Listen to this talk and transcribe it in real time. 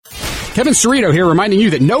Kevin Cerrito here, reminding you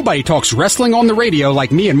that nobody talks wrestling on the radio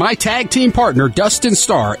like me and my tag team partner, Dustin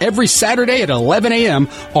Starr, every Saturday at 11 a.m.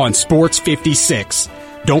 on Sports 56.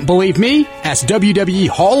 Don't believe me? Ask WWE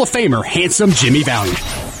Hall of Famer, handsome Jimmy Valiant.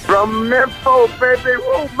 From Memphis, baby,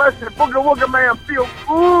 woo, mustard, booger, wooger, man, feel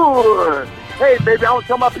good. Hey, baby, I want to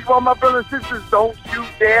tell my people, all my brothers and sisters, don't you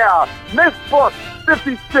dare miss Sports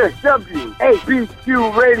 56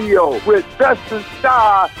 WABQ Radio with Dustin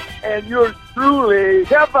Starr and yours truly,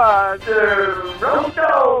 Kevin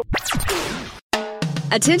Cerrito.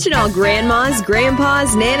 Attention all grandmas,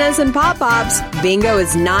 grandpas, nanas, and pop-pops. Bingo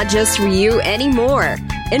is not just for you anymore.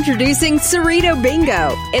 Introducing Cerrito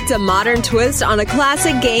Bingo. It's a modern twist on a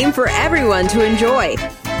classic game for everyone to enjoy.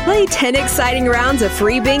 Play 10 exciting rounds of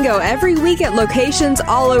free bingo every week at locations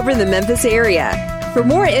all over the Memphis area. For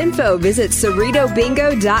more info, visit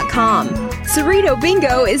CerritoBingo.com. Cerrito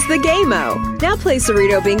Bingo is the game-o. Now play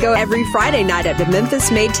Cerrito Bingo every Friday night at the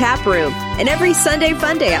Memphis-made Tap Room and every Sunday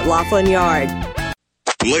Fun Day at Laughlin Yard.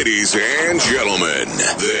 Ladies and gentlemen,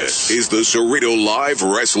 this is the Cerrito Live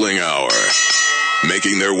Wrestling Hour.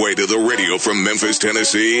 Making their way to the radio from Memphis,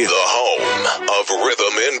 Tennessee, the home of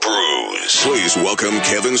Rhythm and Brews. Please welcome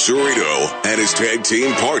Kevin Cerrito and his tag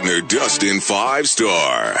team partner, Dustin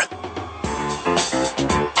 5-Star.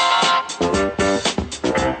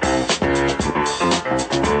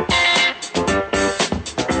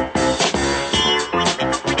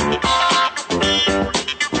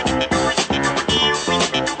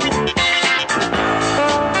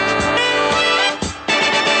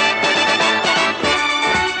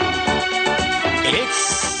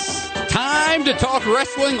 Talk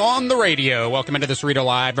wrestling on the radio. Welcome into the Cerrito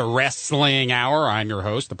Live Wrestling Hour. I'm your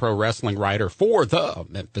host, the pro wrestling writer for the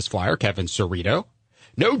Memphis Flyer, Kevin Cerrito.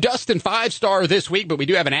 No Dustin 5-Star this week, but we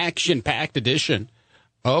do have an action-packed edition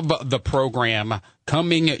of the program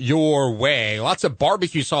coming your way. Lots of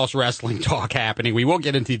barbecue sauce wrestling talk happening. We will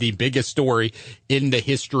get into the biggest story in the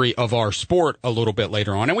history of our sport a little bit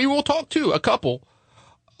later on, and we will talk to a couple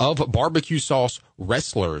of barbecue sauce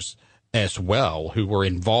wrestlers as well, who were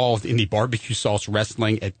involved in the barbecue sauce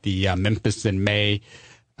wrestling at the Memphis in May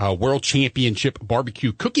World Championship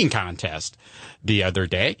Barbecue Cooking Contest the other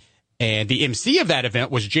day. And the MC of that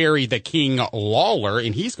event was Jerry the King Lawler,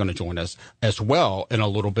 and he's going to join us as well in a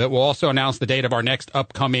little bit. We'll also announce the date of our next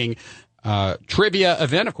upcoming trivia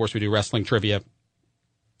event. Of course, we do wrestling trivia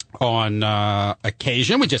on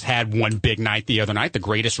occasion. We just had one big night the other night. The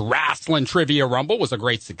Greatest Wrestling Trivia Rumble was a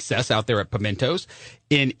great success out there at Pimento's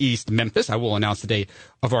in East Memphis. I will announce the date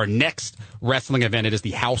of our next wrestling event. It is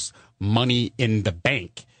the House Money in the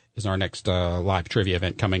Bank is our next live trivia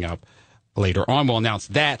event coming up later on. We'll announce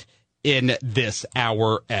that in this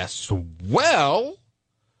hour as well.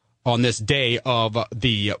 On this day of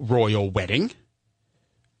the royal wedding,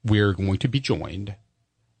 we're going to be joined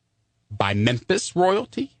by Memphis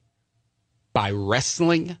royalty, by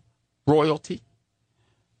wrestling royalty,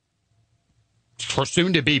 for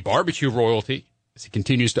soon to be barbecue royalty, as it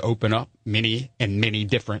continues to open up many and many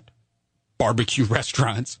different barbecue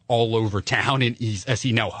restaurants all over town, and as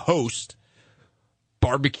he now hosts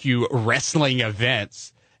barbecue wrestling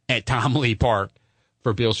events at Tom Lee Park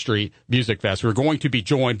for Beale Street Music Fest. We're going to be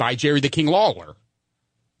joined by Jerry the King Lawler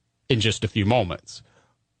in just a few moments.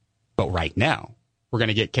 But right now, we're going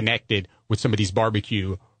to get connected with some of these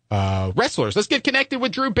barbecue wrestlers. Let's get connected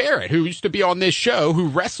with Drew Barrett, who used to be on this show, who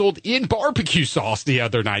wrestled in barbecue sauce the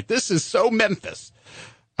other night. This is so Memphis.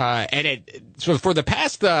 So for the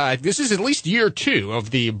past, this is at least year 2 of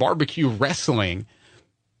the barbecue wrestling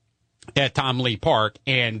at Tom Lee Park.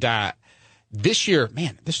 And this year,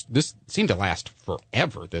 man, this seemed to last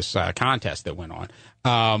forever, this contest that went on.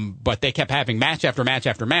 But they kept having match after match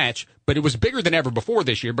after match. But it was bigger than ever before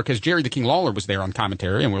this year because Jerry the King Lawler was there on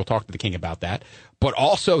commentary, and we'll talk to the King about that. But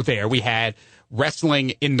also there, we had wrestling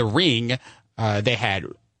in the ring. They had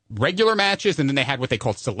regular matches, and then they had what they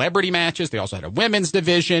called celebrity matches. They also had a women's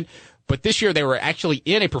division. But this year, they were actually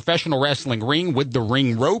in a professional wrestling ring with the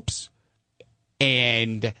ring ropes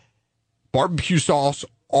and barbecue sauce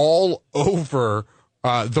all over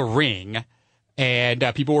the ring,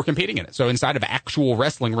 and people were competing in it. So inside of an actual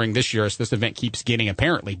wrestling ring this year, as this event keeps getting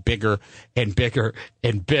apparently bigger and bigger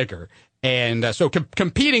and bigger. And so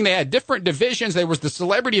competing, they had different divisions. There was the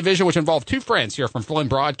celebrity division, which involved 2 friends here from Flynn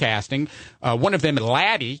Broadcasting. One of them,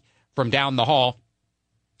 Latty, from down the hall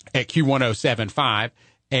at Q1075.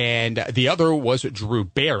 And the other was Drew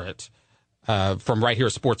Barrett from right here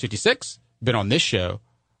at Sports 56. Been on this show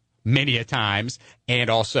many a times. And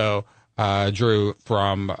also Drew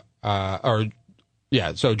from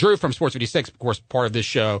Drew from Sports 56, of course, part of this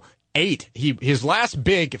show. His last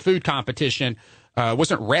big food competition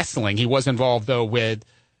wasn't wrestling. He was involved, though, with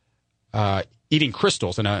eating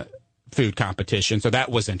crystals in a food competition, so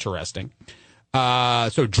that was interesting.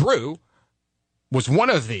 So Drew was one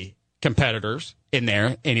of the competitors in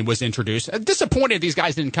there, and he was introduced. Disappointed these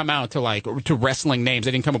guys didn't come out to wrestling names.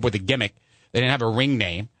 They didn't come up with a gimmick. They didn't have a ring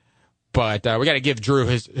name. But we got to give Drew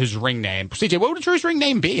his ring name. CJ, what would Drew's ring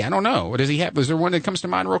name be? I don't know. What does he have? Is there one that comes to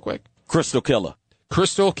mind real quick? Crystal Killer.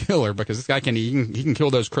 Crystal Killer, because this guy he can kill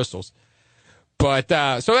those crystals. But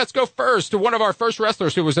so let's go first to one of our first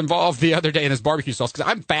wrestlers who was involved the other day in this barbecue sauce, because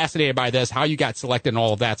I'm fascinated by this, how you got selected and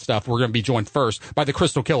all of that stuff. We're going to be joined first by the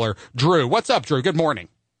Crystal Killer, Drew. What's up, Drew? Good morning.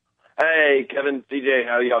 Hey, Kevin, CJ,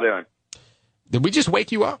 how y'all doing? Did we just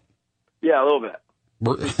wake you up? Yeah, a little bit.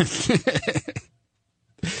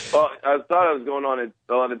 Well, I thought I was going on at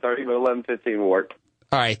 11:30, but 11:15 will work.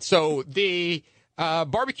 All right. So the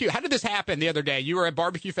barbecue, how did this happen the other day? You were at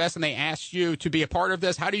Barbecue Fest and they asked you to be a part of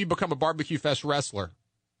this. How do you become a Barbecue Fest wrestler?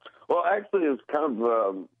 Well, actually, it was kind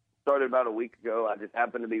of started about a week ago. I just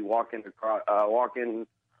happened to be walking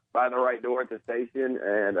by the right door at the station,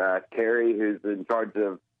 and Carrie, who's in charge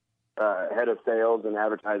of head of sales and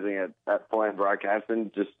advertising at Flying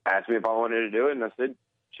Broadcasting, just asked me if I wanted to do it, and I said,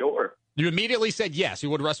 sure. You immediately said yes, you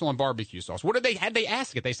would wrestle in barbecue sauce. What had they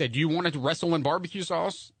ask it? They said, do you want to wrestle in barbecue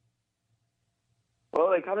sauce?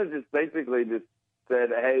 Well, they kind of just basically just said,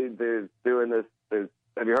 hey, they're doing this.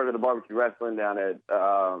 Have you heard of the barbecue wrestling down at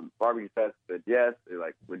Barbecue Fest? I said, yes. They're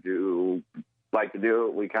like, would you like to do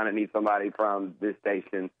it? We kind of need somebody from this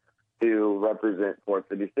station to represent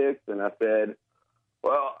 456. And I said,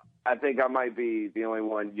 well, I think I might be the only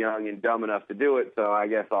one young and dumb enough to do it, so I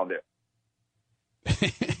guess I'll do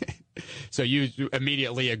it. So you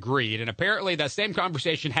immediately agreed. And apparently that same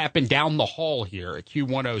conversation happened down the hall here at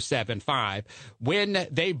Q1075 when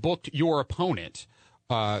they booked your opponent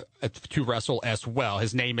to wrestle as well.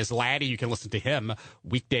 His name is Latty. You can listen to him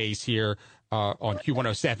weekdays here on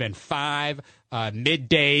Q1075.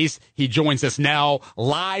 Middays, he joins us now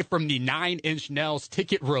live from the 9 Inch Nails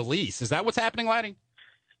ticket release. Is that what's happening, Latty?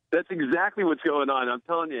 That's exactly what's going on. I'm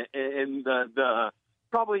telling you. And the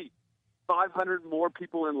probably 500 more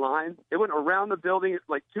people in line. It went around the building. It's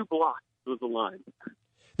like 2 blocks was the line.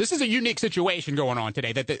 This is a unique situation going on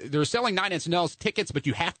today, that they're selling 9 Inch Nails tickets, but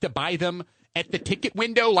you have to buy them at the ticket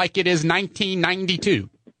window like it is 1992.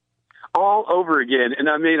 All over again. And,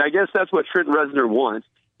 I mean, I guess that's what Trent Reznor wants.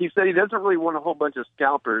 He said he doesn't really want a whole bunch of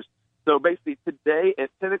scalpers. So, basically, today at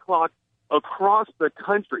 10 o'clock across the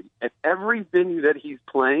country, at every venue that he's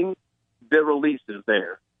playing, the release is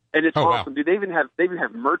there. And it's awesome. Wow. Dude, they even have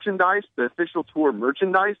merchandise, the official tour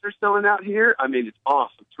merchandise they're selling out here. I mean, it's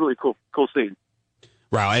awesome. It's really cool scene.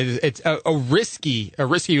 Wow, it's a risky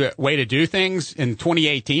way to do things in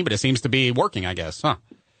 2018, but it seems to be working, I guess, huh?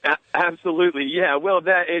 Absolutely, yeah. Well,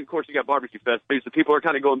 that, and of course, you got Barbecue Fest, so people are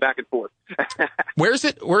kind of going back and forth. Where's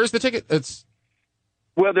it? Where's the ticket?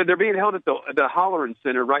 Well, they're being held at the Hollering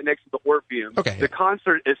Center right next to the Orpheum. Okay. The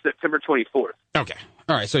concert is September 24th. Okay.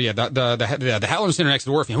 All right. So, yeah, the Hollering Center next to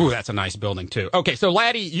the Orpheum. Ooh, that's a nice building, too. Okay. So,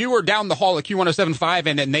 Latty, you were down the hall at Q1075,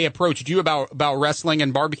 and then they approached you about wrestling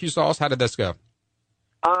and barbecue sauce. How did this go?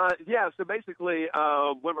 Yeah, so basically,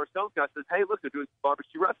 one of our sales guys says, hey, look, they're doing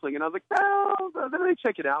barbecue wrestling. And I was like, well, let me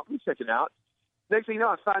check it out. Next thing you know,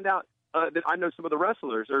 I find out that I know some of the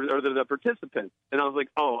wrestlers or the participants. And I was like,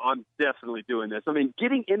 oh, I'm definitely doing this. I mean,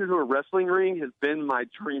 getting into a wrestling ring has been my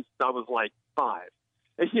dream since I was like 5,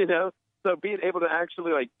 you know? So being able to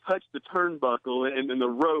actually, like, touch the turnbuckle and the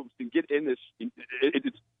ropes and get in this,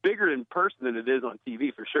 it's bigger in person than it is on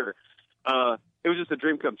TV for sure. It was just a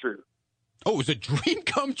dream come true. Oh, it was a dream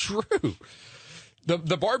come true.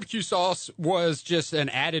 The barbecue sauce was just an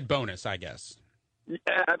added bonus, I guess. Yeah,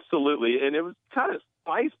 absolutely. And it was kind of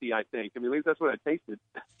spicy, I think. I mean, at least that's what I tasted.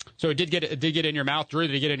 So it did get in your mouth, Drew?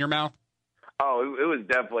 Did it get in your mouth? Oh, it was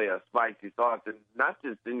definitely a spicy sauce, and not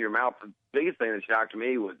just in your mouth. The biggest thing that shocked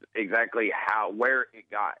me was exactly where it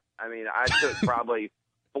got. I mean, I took probably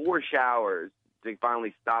 4 showers to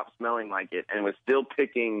finally stop smelling like it, and was still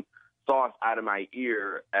picking sauce out of my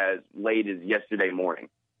ear as late as yesterday morning.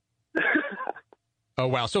 Oh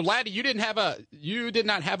wow! So Latty, you did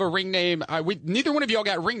not have a ring name. Neither one of y'all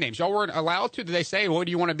got ring names. Y'all weren't allowed to. Did they say, "What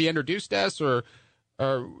do you want to be introduced as?" Or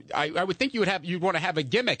I would think you'd want to have a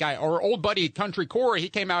gimmick. Our old buddy Country Corey, he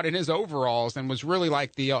came out in his overalls and was really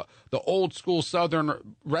like the old school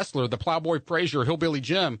Southern wrestler, the Plowboy Frazier, Hillbilly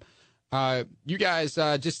Jim. You guys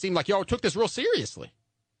just seemed like y'all took this real seriously.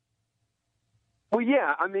 Well,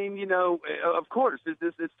 yeah, I mean, you know, of course,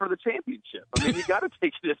 it's for the championship. I mean, you got to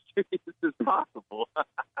take it as serious as possible.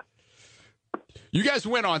 You guys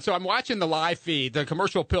went on, so I'm watching the live feed. The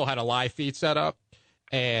Commercial Pill had a live feed set up,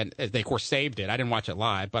 and they, of course, saved it. I didn't watch it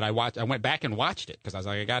live, but I went back and watched it because I was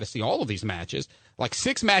like, I got to see all of these matches. Like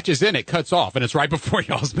 6 matches in, it cuts off, and it's right before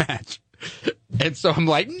y'all's match. And so I'm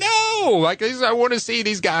like, no, like I want to see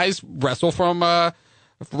these guys wrestle from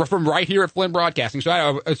right here at Flynn Broadcasting.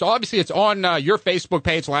 So it's obviously it's on your Facebook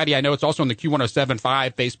page, Latty. I know it's also on the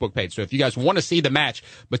Q1075 Facebook page. So if you guys want to see the match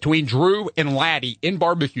between Drew and Latty in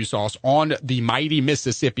barbecue sauce on the mighty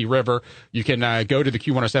Mississippi River, you can go to the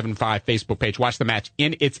Q1075 Facebook page, watch the match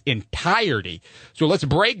in its entirety. So let's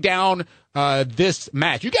break down this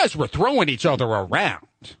match. You guys were throwing each other around.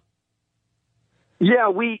 Yeah,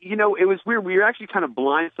 it was weird. We were actually kind of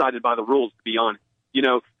blindsided by the rules, to be honest.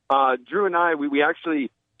 Drew and I, we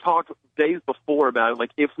actually talked days before about it,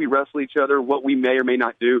 like if we wrestle each other, what we may or may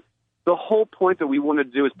not do. The whole point that we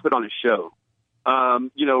wanted to do is put on a show.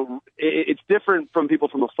 It's different from people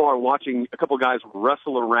from afar watching a couple guys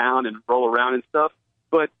wrestle around and roll around and stuff.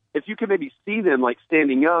 But if you can maybe see them like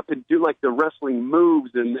standing up and do like the wrestling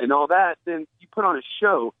moves and all that, then you put on a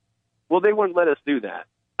show. Well, they wouldn't let us do that.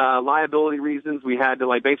 Liability reasons, we had to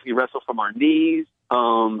like basically wrestle from our knees.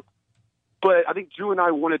 But I think Drew and I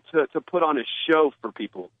wanted to put on a show for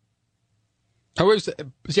people. So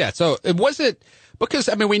it wasn't because,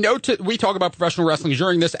 I mean, we talk about professional wrestling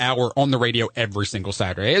during this hour on the radio every single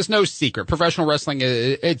Saturday. It's no secret. Professional wrestling,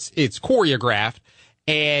 it's choreographed,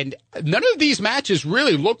 and none of these matches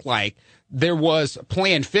really look like there was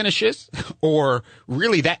planned finishes or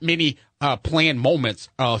really that many planned moments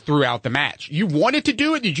throughout the match. You wanted to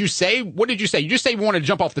do it. What did you say? You just say you wanted to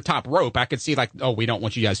jump off the top rope. I could see like, oh, we don't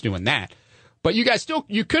want you guys doing that. But you guys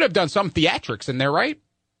you could have done some theatrics in there, right?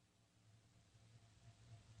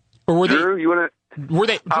 Or were Drew, you want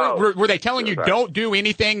to? Were they telling you don't do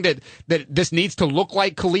anything that this needs to look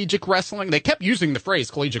like collegiate wrestling? They kept using the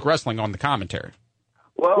phrase collegiate wrestling on the commentary.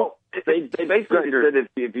 Well, they basically said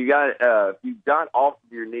if you got off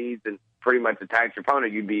of your knees and pretty much attacked your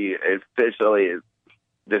opponent, you'd be officially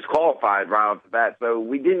disqualified right off the bat. So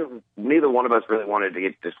neither one of us really wanted to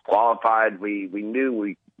get disqualified. We knew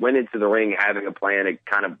we went into the ring having a plan of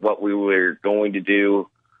kind of what we were going to do,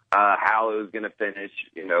 how it was going to finish,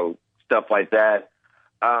 stuff like that.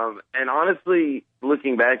 And honestly,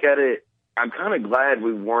 looking back at it, I'm kind of glad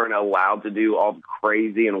we weren't allowed to do all the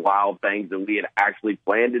crazy and wild things that we had actually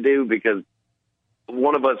planned to do, because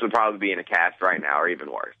one of us would probably be in a cast right now or even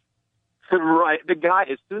worse. Right. The guy,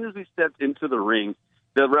 as soon as we stepped into the ring,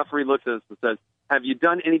 the referee looks at us and says, have you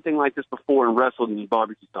done anything like this before and wrestled in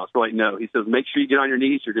barbecue sauce? We're like, no. He says, make sure you get on your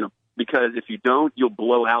knees. Because if you don't, you'll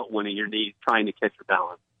blow out one of your knees trying to catch your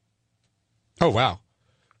balance. Oh, wow.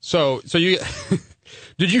 So you,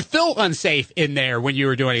 did you feel unsafe in there when you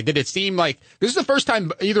were doing it? Did it seem like, this is the first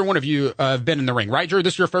time either one of you have been in the ring, right, Drew?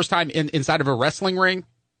 This is your first time inside of a wrestling ring?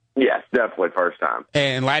 Yes, definitely first time.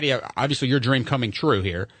 And Latty, obviously your dream coming true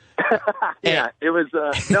here. Yeah, it was,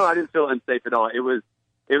 no, I didn't feel unsafe at all. It was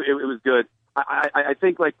good. I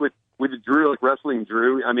think like with Drew, like wrestling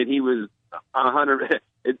Drew, I mean, he was 100.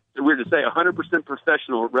 It's weird to say 100%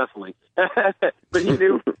 professional wrestling, but he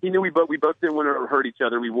knew we both didn't want to hurt each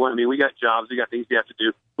other. We got jobs, we got things we have to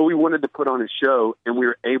do, but we wanted to put on a show, and we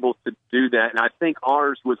were able to do that. And I think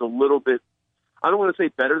ours was a little bit, I don't want to say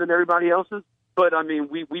better than everybody else's, but I mean,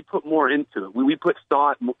 we put more into it. We put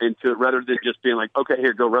thought into it rather than just being like, okay,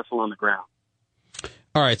 here, go wrestle on the ground.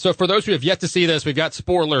 All right, so for those who have yet to see this, we've got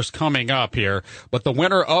spoilers coming up here, but the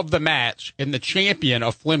winner of the match and the champion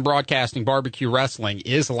of Flynn Broadcasting Barbecue Wrestling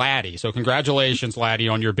is Latty. So congratulations,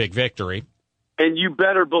 Latty, on your big victory. And you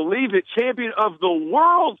better believe it, champion of the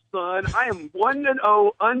world, son. I am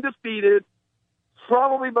 1-0, undefeated,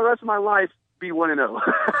 probably the rest of my life be 1-0.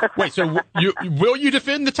 Wait, so will you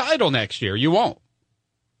defend the title next year? You won't.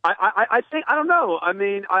 I think, I don't know. I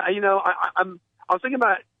mean, I was thinking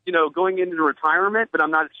about, going into retirement, but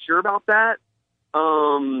I'm not sure about that.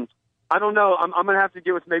 I don't know. I'm going to have to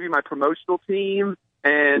get with maybe my promotional team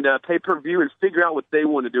and pay-per-view and figure out what they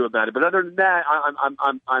want to do about it. But other than that,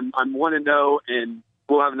 I'm 1-0, and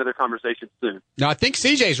we'll have another conversation soon. Now, I think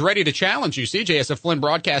CJ's ready to challenge you. CJ, as a Flynn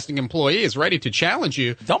Broadcasting employee, is ready to challenge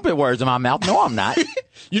you. Don't put words in my mouth. No, I'm not.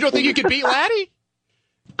 You don't think you could beat Latty?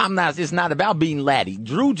 I'm not. It's not about beating Latty.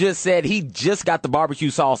 Drew just said he just got the barbecue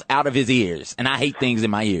sauce out of his ears, and I hate things in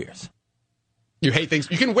my ears. You hate things.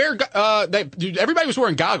 You can wear. Everybody was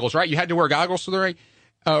wearing goggles, right? You had to wear goggles to the ring,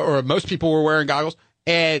 or most people were wearing goggles.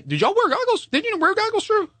 And did y'all wear goggles? Didn't you wear goggles,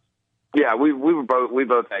 Drew? Yeah, we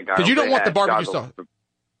both had goggles. Because you don't want the barbecue sauce.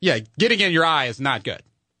 Yeah, getting in your eye is not good.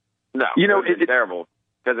 No, it's terrible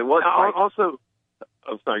because it was. Also,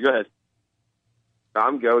 oh, sorry. Go ahead.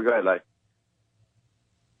 Go ahead, like.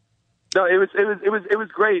 No, it was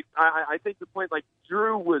great. I think the point, like,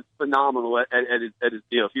 Drew was phenomenal at his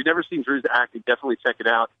deal. If you've never seen Drew's acting, definitely check it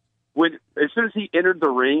out. As soon as he entered the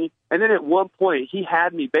ring, and then at one point he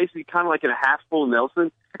had me basically kind of like in a half full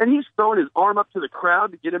Nelson, and he's throwing his arm up to the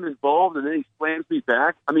crowd to get him involved, and then he slams me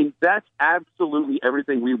back. I mean, that's absolutely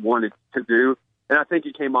everything we wanted to do, and I think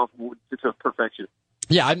it came off to perfection.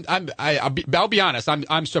 Yeah, I'll be honest.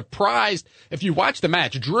 I'm surprised. If you watch the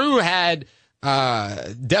match, Drew had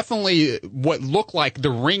definitely what looked like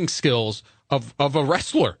the ring skills of a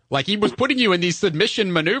wrestler. Like, he was putting you in these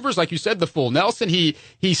submission maneuvers, like you said, the full Nelson. He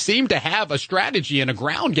seemed to have a strategy and a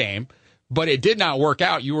ground game, but it did not work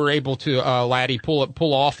out. You were able to, Latty,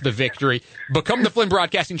 pull off the victory, become the Flynn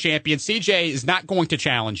Broadcasting champion. CJ is not going to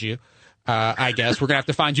challenge you. I guess we're gonna have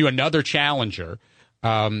to find you another challenger.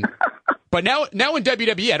 But now in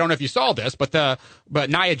WWE, I don't know if you saw this, but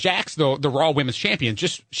Nia Jax, the Raw Women's Champion,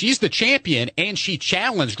 she's the champion, and she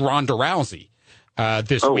challenged Ronda Rousey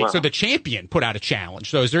this week. Wow. So the champion put out a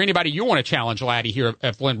challenge. So is there anybody you want to challenge, Latty, here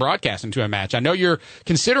at Flynn Broadcasting to a match? I know you're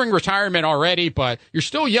considering retirement already, but you're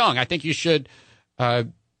still young. I think you should,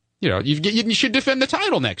 you should defend the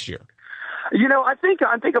title next year. I think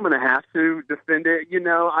I'm going to have to defend it.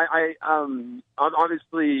 I'm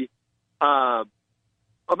obviously.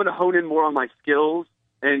 I'm going to hone in more on my skills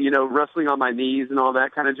and, wrestling on my knees and all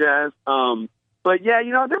that kind of jazz. But yeah,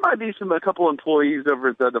 there might be a couple employees over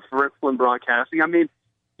at the Flynn Broadcasting. I mean,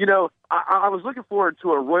 I was looking forward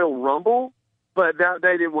to a Royal Rumble, but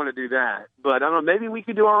they didn't want to do that. But I don't know, maybe we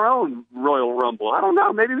could do our own Royal Rumble. I don't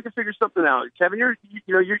know. Maybe we could figure something out. Kevin, you're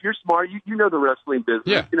smart. You know the wrestling business.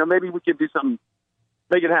 Yeah. Maybe we could do something.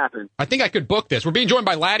 Make it happen. I think I could book this. We're being joined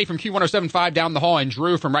by Latty from Q107.5 down the hall and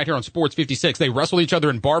Drew from right here on Sports 56. They wrestled each other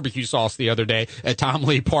in barbecue sauce the other day at Tom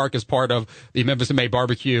Lee Park as part of the Memphis and May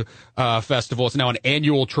Barbecue Festival. It's now an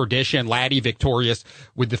annual tradition. Latty victorious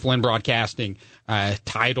with the Flynn Broadcasting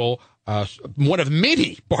title. One of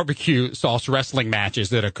many barbecue sauce wrestling matches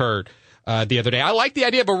that occurred the other day. I like the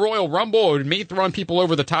idea of a Royal Rumble or me throwing people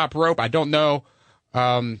over the top rope. I don't know.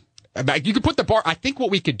 You could put the bar. I think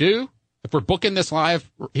what we could do, if we're booking this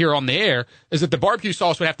live here on the air, is that the barbecue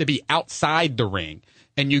sauce would have to be outside the ring,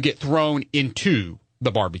 and you get thrown into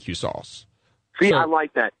the barbecue sauce. See, I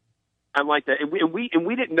like that. And we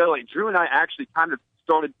didn't know. Like, Drew and I actually kind of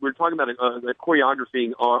started. We were talking about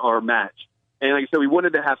choreographing our match, and like I said, we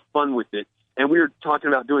wanted to have fun with it. And we were talking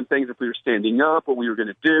about doing things if we were standing up, what we were going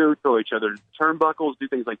to do, throw each other turnbuckles, do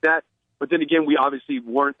things like that. But then again, we obviously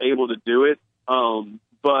weren't able to do it.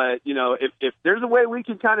 But, if there's a way we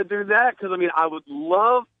can kind of do that, because, I would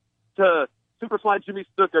love to Superfly Jimmy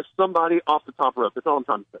Snuka somebody off the top rope. That's all I'm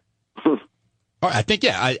trying to say. All right, I think,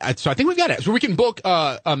 so I think we've got it. So we can book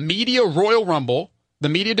a media Royal Rumble, the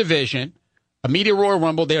media division, a media Royal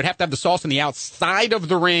Rumble. They would have to have the sauce on the outside of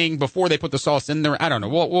the ring before they put the sauce in there. I don't know.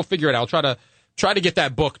 We'll figure it out. I'll try to get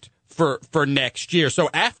that booked for next year. So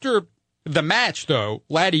after the match, though,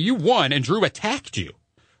 Latty, you won, and Drew attacked you.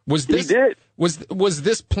 He did. Was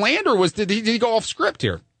this planned, or did he go off script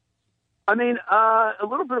here? A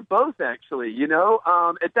little bit of both, actually.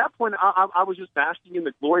 At that point, I was just basking in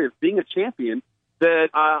the glory of being a champion. That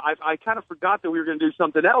I kind of forgot that we were going to do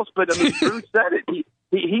something else. But Drew said it.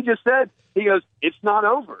 He just said, he goes, "It's not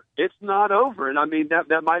over. It's not over." And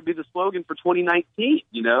that might be the slogan for 2019.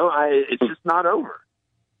 It's just not over.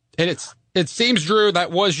 And it seems, Drew,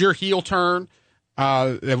 that was your heel turn.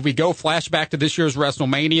 If we go flashback to this year's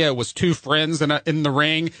WrestleMania, it was two friends in the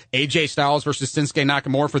ring, AJ Styles versus Shinsuke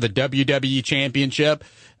Nakamura for the WWE Championship.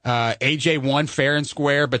 AJ won fair and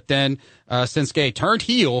square, but then Shinsuke turned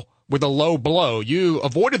heel with a low blow. You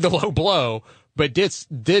avoided the low blow, but did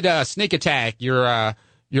sneak attack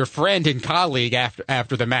your friend and colleague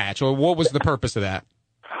after the match. Well, what was the purpose of that?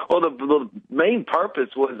 Well, the main purpose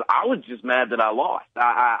was I was just mad that I lost.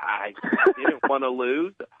 I didn't want to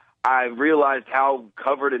lose. I realized how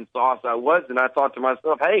covered in sauce I was, and I thought to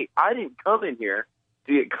myself, hey, I didn't come in here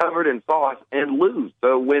to get covered in sauce and lose.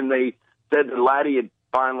 So when they said that Latty had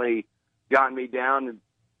finally gotten me down and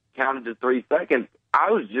counted to 3 seconds,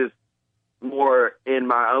 I was just more in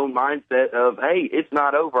my own mindset of, hey, it's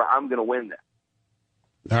not over. I'm going to win this.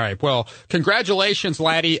 All right. Well, congratulations,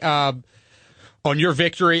 Latty, on your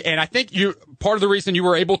victory. And I think part of the reason you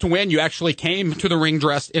were able to win, you actually came to the ring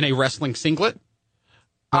dressed in a wrestling singlet.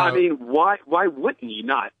 Why wouldn't you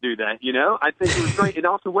not do that? I think it was great. And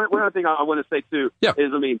also, one other thing I want to say too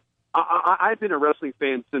is, I've been a wrestling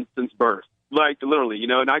fan since birth, like literally,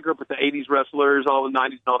 and I grew up with the '80s wrestlers, all the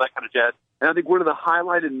 '90s, and all that kind of jazz. And I think one of the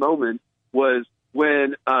highlighted moments was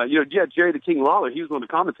when, Jerry the King Lawler, he was one of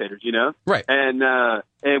the commentators, right? And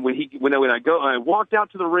when I walked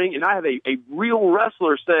out to the ring, and I had a real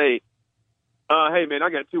wrestler say, Hey, man, I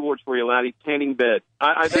got 2 words for you, Latty. Tanning bed.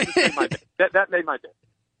 That just made my day. That made my day.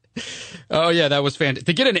 Oh, yeah, that was fantastic.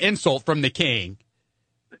 To get an insult from the king,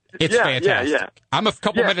 it's fantastic. Yeah. I'm a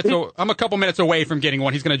couple minutes away from getting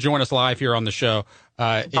one. He's going to join us live here on the show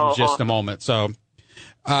in just a moment. So,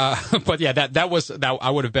 but yeah, that I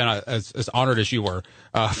would have been as honored as you were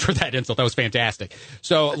for that insult. That was fantastic.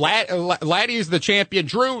 So, Latty is the champion.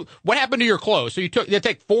 Drew, what happened to your clothes? So you had to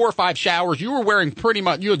take 4 or 5 showers. You were wearing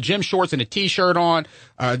you had gym shorts and a t-shirt on.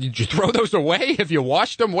 Did you throw those away? Have you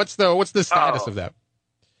washed them? What's the status of that?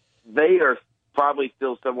 They are probably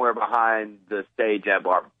still somewhere behind the stage at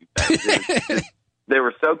Barbecue Fest. They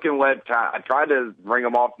were soaking wet. I tried to wring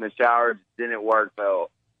them off in the shower. It didn't work, so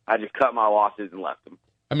I just cut my losses and left them.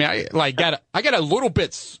 I mean, I got a little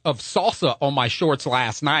bit of salsa on my shorts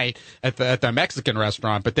last night at the Mexican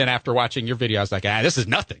restaurant, but then after watching your video, I was like, this is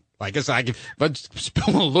nothing. Like, let's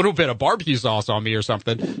spill a little bit of barbecue sauce on me or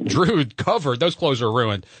something. Drew covered. Those clothes are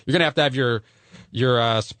ruined. You're gonna have to have your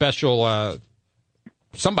special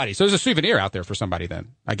somebody. So there's a souvenir out there for somebody then,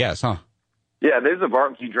 I guess, huh? Yeah, there's a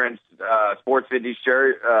barbecue drenched Sports 50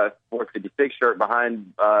 shirt, Sports 56 shirt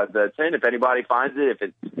behind the tent. If anybody finds it, if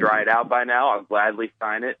it's dried out by now, I'll gladly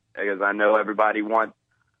sign it because I know everybody would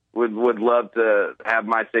love to have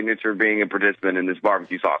my signature being a participant in this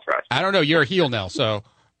barbecue sauce rush. I don't know. You're a heel now, so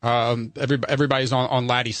everybody's on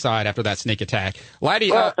Latty's side after that sneak attack.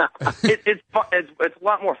 Latty, it's a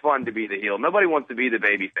lot more fun to be the heel. Nobody wants to be the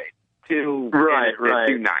baby face. Too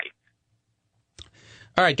nice.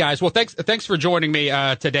 All right, guys. Well, thanks for joining me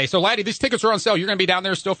today. So, Latty, these tickets are on sale. You're going to be down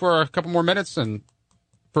there still for a couple more minutes, and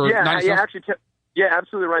absolutely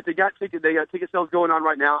right. They got ticket sales going on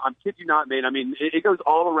right now. I'm kidding you not, man. I mean, it goes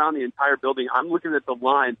all around the entire building. I'm looking at the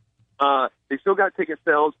line. They still got ticket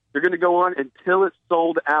sales. They're going to go on until it's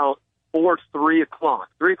sold out, or 3 o'clock.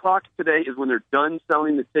 3 o'clock today is when they're done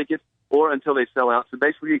selling the tickets, or until they sell out. So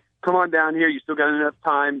basically, come on down here. You still got enough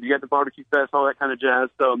time. You got the barbecue fest, all that kind of jazz.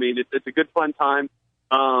 So, I mean, it's a good, fun time.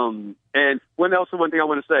 And one thing I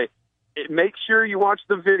want to say, make sure you watch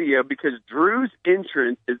the video because Drew's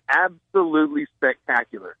entrance is absolutely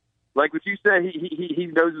spectacular. Like what you said, he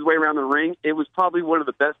knows his way around the ring. It was probably one of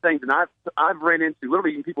the best things. And I've ran into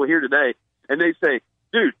literally people here today, and they say,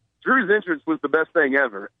 dude, Drew's entrance was the best thing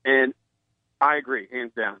ever. And I agree,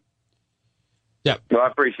 hands down. Yeah. Well, I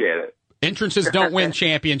appreciate it. Entrances don't win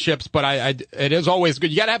championships, but it is always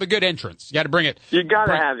good. You got to have a good entrance. You got to bring it. You got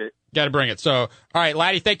to have it. Got to bring it. So, all right,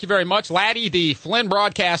 Latty, thank you very much. Latty, the Flynn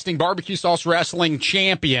Broadcasting Barbecue Sauce Wrestling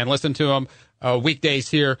Champion. Listen to him weekdays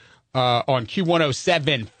here on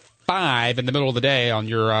Q107.5 in the middle of the day on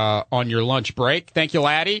your lunch break. Thank you,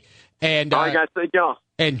 Latty. And all right, guys, thank y'all.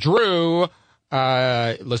 And Drew,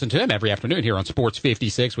 listen to him every afternoon here on Sports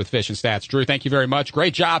 56 with Fish and Stats. Drew, thank you very much.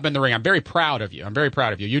 Great job in the ring. I'm very proud of you.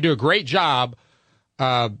 You do a great job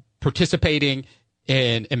participating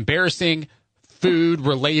in embarrassing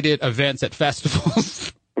food-related events at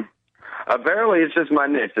festivals. Apparently, it's just my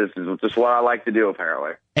niche. This is just what I like to do,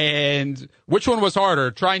 apparently. And which one was harder,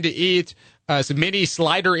 trying to eat as many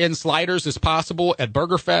slider-in sliders as possible at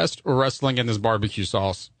Burger Fest or wrestling in this barbecue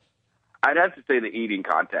sauce? I'd have to say the eating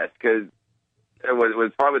contest because it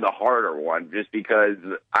was probably the harder one just because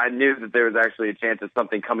I knew that there was actually a chance of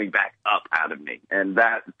something coming back up out of me, and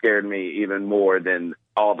that scared me even more than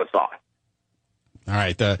all the sauce. All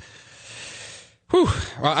right, well,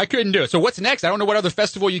 I couldn't do it. So what's next? I don't know what other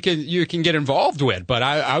festival you can get involved with, but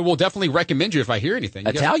I will definitely recommend you if I hear anything.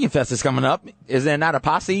 Italian Fest is coming up. Is there not a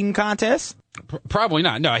pasta eating contest? Probably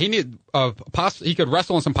not. No, he need pasta. He could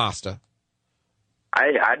wrestle in some pasta.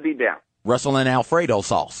 I'd be down. Wrestle in Alfredo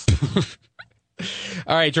sauce.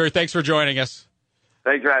 All right, Drew, thanks for joining us.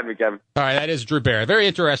 Thanks for having me, Kevin. All right, that is Drew Barrett. Very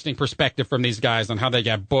interesting perspective from these guys on how they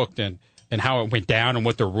got booked and how it went down and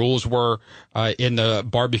what the rules were in the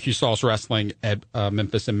barbecue sauce wrestling at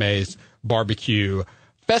Memphis and May's Barbecue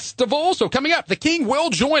Festival. So coming up, the King will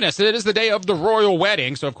join us. It is the day of the royal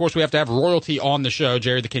wedding. So, of course, we have to have royalty on the show.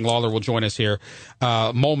 Jarrett the King Lawler will join us here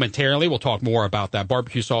momentarily. We'll talk more about that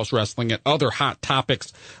barbecue sauce wrestling and other hot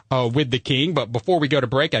topics with the King. But before we go to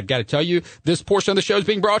break, I've got to tell you, this portion of the show is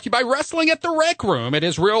being brought to you by Wrestling at the Rec Room. It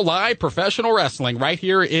is real live professional wrestling right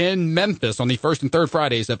here in Memphis on the first and third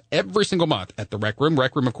Fridays of every single month at the Rec Room.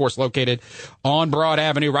 Rec Room, of course, located on Broad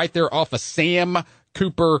Avenue right there off of Sam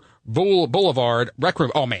Cooper Boulevard. Rec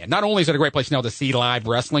Room. Oh man, not only is it a great place now to see live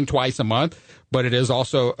wrestling twice a month, but it is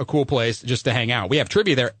also a cool place just to hang out. We have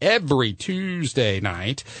trivia there every Tuesday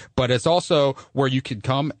night, but it's also where you can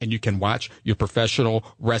come and you can watch your professional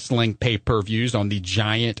wrestling pay-per-views on the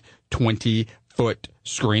giant 20-foot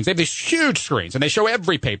screens. They have these huge screens and they show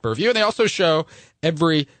every pay-per-view and they also show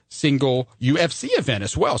every single UFC event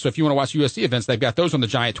as well. So if you want to watch UFC events, they've got those on the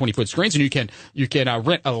giant 20-foot screens, and you can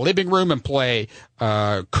rent a living room and play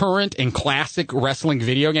current and classic wrestling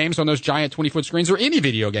video games on those giant 20-foot screens, or any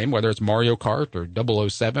video game, whether it's Mario Kart or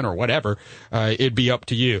 007 or whatever. It'd be up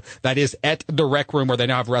to you. That is at the Rec Room, where they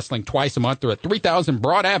now have wrestling twice a month. They're at 3000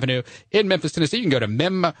 Broad Avenue in Memphis, Tennessee. You can go to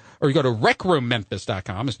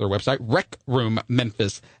RecRoomMemphis.com. It's their website,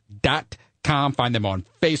 RecRoomMemphis.com. Find them on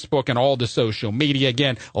Facebook and all the social media.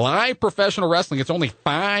 Again, live professional wrestling. It's only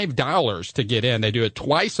 $5 to get in. They do it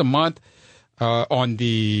twice a month. On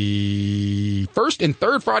the first and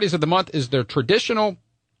third Fridays of the month is their traditional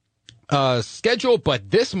schedule, but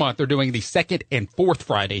this month they're doing the second and fourth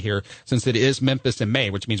Friday here, since it is Memphis in May,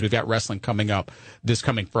 which means we've got wrestling coming up this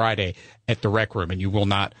coming Friday at the Rec Room, and you will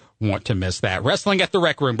not want to miss that. Wrestling at the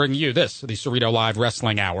Rec Room, bringing you the Cerrito Live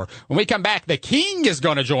Wrestling Hour. When we come back, the King is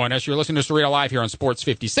going to join us. You're listening to Cerrito Live here on Sports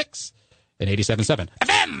 56 and 87.7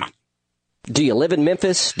 FM. Do you live in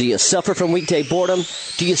Memphis? Do you suffer from weekday boredom?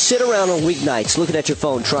 Do you sit around on weeknights looking at your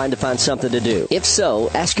phone trying to find something to do? If so,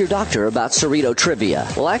 ask your doctor about Cerrito Trivia.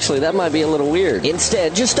 Well, actually, that might be a little weird.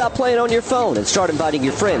 Instead, just stop playing on your phone and start inviting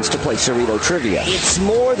your friends to play Cerrito Trivia. It's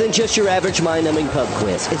more than just your average mind-numbing pub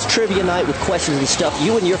quiz. It's trivia night with questions and stuff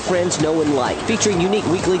you and your friends know and like, featuring unique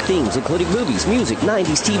weekly themes, including movies, music,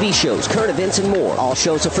 90s TV shows, current events, and more. All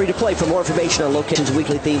shows are free to play. For more information on locations,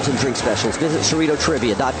 weekly themes, and drink specials, visit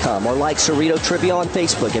CerritoTrivia.com or like Cerrito Trivia on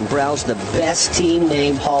Facebook and browse the best team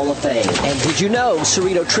name Hall of Fame. And did you know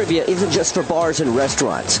Cerrito Trivia isn't just for bars and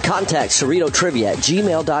restaurants? Contact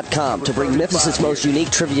CerritoTrivia@gmail.com to bring Memphis' most unique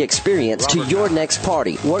trivia experience to your next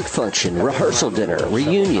party, work function, rehearsal dinner,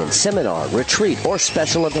 reunion, seminar, retreat, or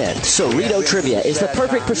special event. Cerrito Trivia is the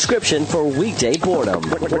perfect prescription for weekday boredom.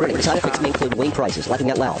 Warning, side effects may include wing prices,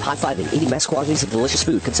 laughing out loud, high-fiving, eating mass quantities of delicious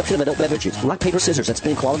food, consumption of adult beverages, rock, paper, scissors, and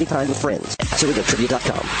spending quality time with friends.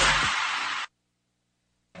 CerritoTrivia.com.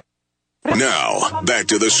 Now, back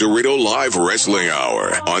to the Cerrito Live Wrestling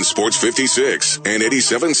Hour on Sports 56 and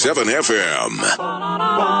 87.7 FM. All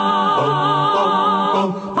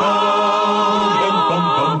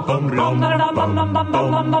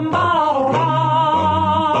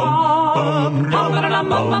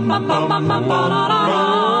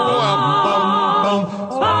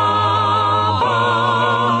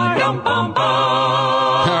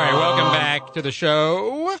right, welcome back to the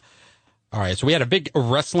show. All right, so we had a big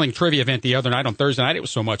wrestling trivia event the other night on Thursday night. It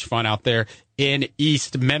was so much fun out there in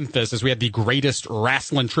East Memphis, as we had the greatest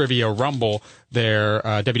wrestling trivia rumble there.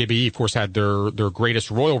 WWE, of course, had their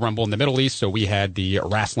greatest Royal Rumble in the Middle East, so we had the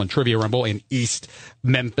wrestling trivia rumble in East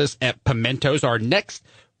Memphis at Pimento's. Our next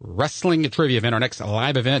wrestling trivia event, our next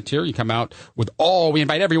live event here. You come out with we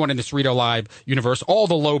invite everyone in the Cerrito Live universe. All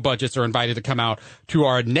the low budgets are invited to come out to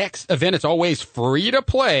our next event. It's always free to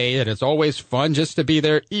play, and it's always fun just to be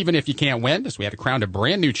there, even if you can't win. As we had to crown a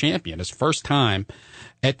brand new champion, his first time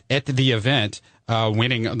at the event,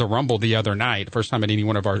 winning the Rumble the other night. First time at any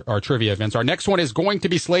one of our trivia events. Our next one is going to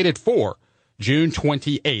be slated for June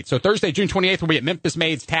 28th. So Thursday, June 28th, will be at Memphis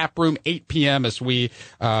Maid's Tap Room, 8 p.m. as we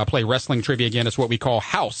play wrestling trivia again. It's what we call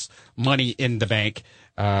House Money in the Bank.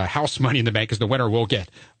 House Money in the Bank, because the winner will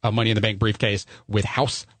get a Money in the Bank briefcase with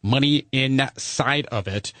house money inside of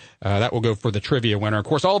it. That will go for the trivia winner. Of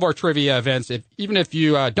course, all of our trivia events, even if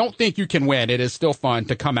you don't think you can win, it is still fun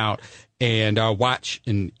to come out and watch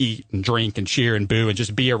and eat and drink and cheer and boo and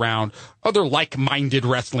just be around other like-minded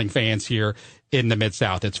wrestling fans here in the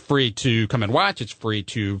Mid-South. It's free to come and watch. It's free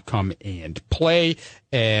to come and play.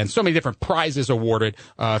 And so many different prizes awarded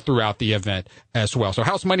throughout the event as well. So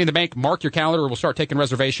House Money in the Bank, mark your calendar. We'll start taking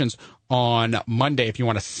reservations on Monday if you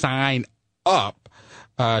want to sign up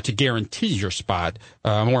to guarantee your spot.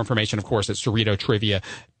 More information, of course, at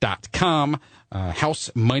CerritoTrivia.com.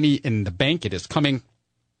 House Money in the Bank. It is coming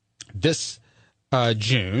this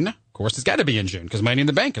June. Of course, it's got to be in June because Money in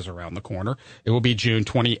the Bank is around the corner. It will be June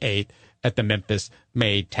 28th at the Memphis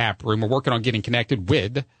Maid Tap Room. We're working on getting connected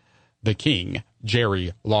with the King,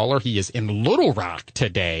 Jerry Lawler. He is in Little Rock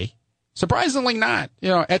today. Surprisingly not,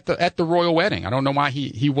 at the royal wedding. I don't know why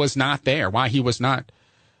he was not there, why he was not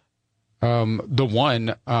the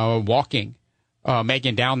one walking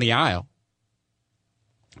Meghan down the aisle.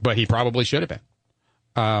 But he probably should have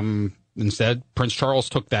been. Instead, Prince Charles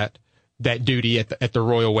took that duty at the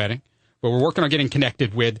royal wedding. But we're working on getting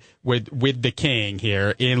connected with the King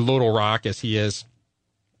here in Little Rock, as he is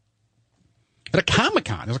at a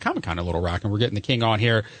Comic-Con. There's a Comic-Con in Little Rock, and we're getting the King on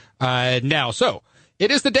here now. So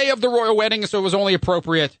it is the day of the royal wedding, so it was only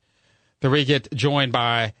appropriate that we get joined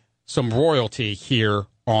by some royalty here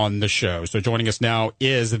on the show. So joining us now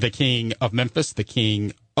is the King of Memphis, the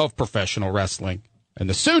King of professional wrestling, and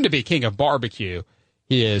the soon-to-be King of barbecue.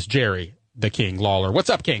 He is Jerry, the King Lawler. What's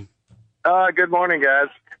up, King? Good morning, guys.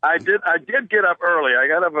 I did get up early. I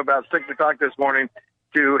got up about 6 o'clock this morning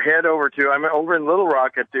to head I'm over in Little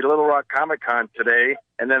Rock at the Little Rock Comic Con today,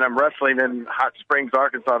 and then I'm wrestling in Hot Springs,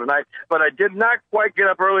 Arkansas tonight. But I did not quite get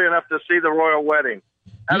up early enough to see the royal wedding.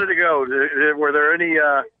 How did it go? Were there any?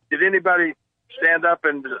 Did anybody stand up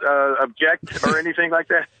and object or anything like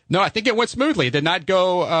that? No, I think it went smoothly. It did not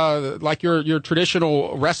go like your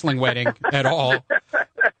traditional wrestling wedding at all.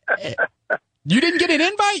 You didn't get an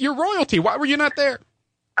invite? You're royalty. Why were you not there?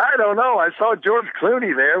 I don't know. I saw George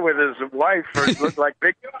Clooney there with his wife, or it looked like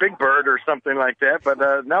Big Bird or something like that. But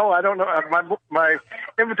no, I don't know. My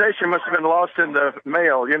invitation must have been lost in the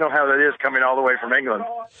mail. You know how that is coming all the way from England.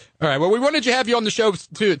 All right. Well, we wanted to have you on the show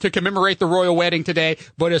to commemorate the royal wedding today,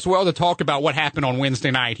 but as well to talk about what happened on Wednesday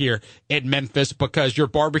night here in Memphis, because your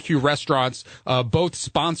barbecue restaurants both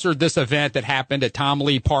sponsored this event that happened at Tom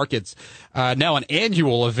Lee Park. It's now an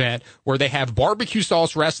annual event where they have barbecue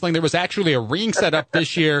sauce wrestling. There was actually a ring set up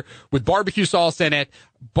this year with barbecue sauce in it.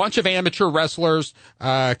 Bunch of amateur wrestlers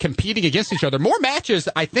competing against each other. More matches,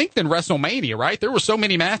 I think, than WrestleMania, right? There were so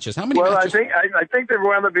many matches. How many matches? I think there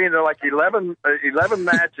wound up being like 11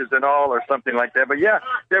 matches in all or something like that. But yeah,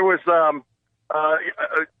 there was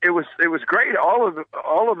it was great. All of the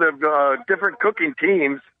different cooking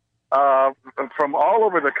teams from all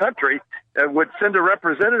over the country would send a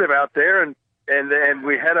representative out there, and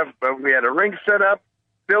we had a ring set up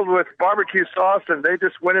filled with barbecue sauce, and they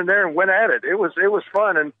just went in there and went at it. It was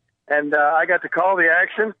fun, and I got to call the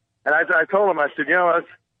action, and I told them, I said,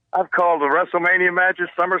 I've called the WrestleMania matches,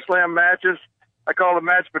 SummerSlam matches. I called a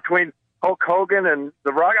match between Hulk Hogan and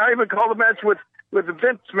The Rock. I even called a match with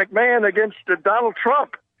Vince McMahon against Donald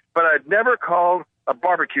Trump, but I'd never called a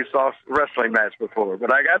barbecue sauce wrestling match before.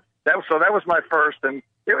 But I got that, so that was my first, and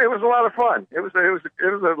it was a lot of fun. It was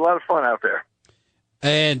a lot of fun out there.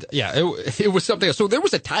 And yeah, it was something else. So there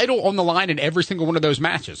was a title on the line in every single one of those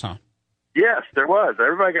matches, huh? Yes, there was.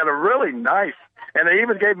 Everybody got a really nice, and they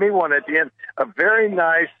even gave me one at the end, a very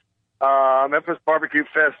nice Memphis Barbecue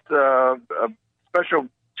Fest special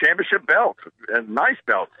championship belt, a nice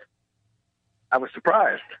belt. I was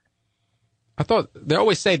surprised. I thought they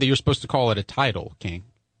always say that you're supposed to call it a title, King.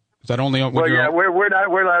 Is that only on? Well, yeah, we're not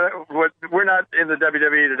in the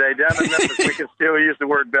WWE today. Down in Memphis, we can still use the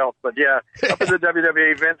word belt, but yeah, up in the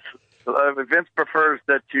WWE, Vince prefers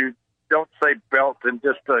that you don't say belt and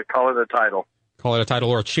just call it a title. Call it a title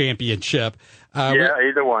or a championship.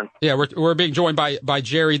 Either one. Yeah, we're being joined by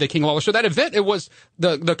Jerry, the King Lawler. So that event, it was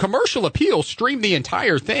the commercial appeal streamed the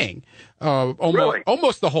entire thing,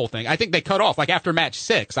 almost the whole thing. I think they cut off like after match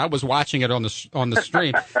 6. I was watching it on the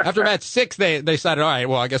stream. After match 6, they decided, all right,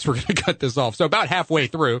 well, I guess we're going to cut this off. So about halfway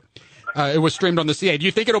through, it was streamed on the CA. Do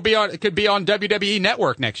you think it could be on WWE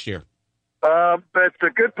Network next year? It's a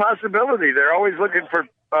good possibility. They're always looking for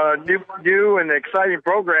new and exciting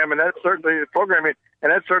programming, and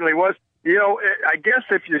that certainly was. I guess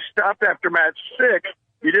if you stopped after match 6,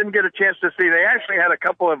 you didn't get a chance to see. They actually had a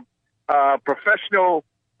couple of professional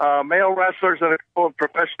male wrestlers and a couple of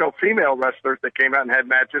professional female wrestlers that came out and had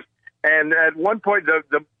matches. And at one point,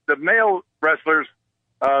 the male wrestlers,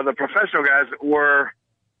 the professional guys, were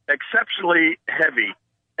exceptionally heavy.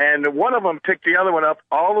 And one of them picked the other one up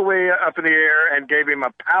all the way up in the air and gave him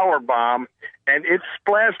a power bomb, and it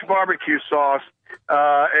splashed barbecue sauce.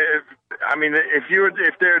 If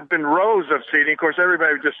there had been rows of seating, of course,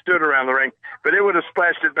 everybody just stood around the ring, but it would have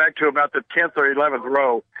splashed it back to about the 10th or 11th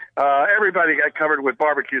row. Everybody got covered with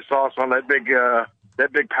barbecue sauce on that big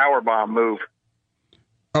power bomb move.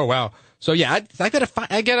 Oh wow! So yeah, I gotta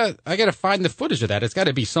find the footage of that. It's got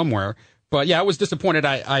to be somewhere. But yeah, I was disappointed.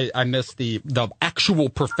 I missed the actual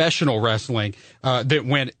professional wrestling that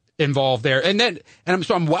went involved there.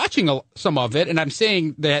 So I'm watching some of it, and I'm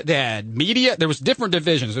seeing that they had media. There was different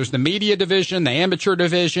divisions. There's the media division, the amateur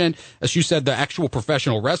division, as you said, the actual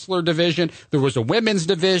professional wrestler division. There was a women's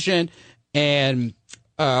division, and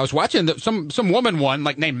I was watching some woman won,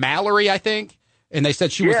 like named Mallory, I think, and they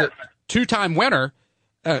said she was a 2-time winner.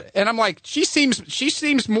 And I'm like, she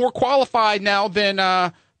seems more qualified now than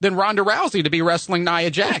Ronda Rousey to be wrestling Nia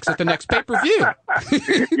Jax at the next pay-per-view.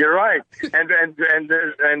 You're right,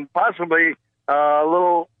 and possibly a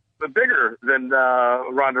little bigger than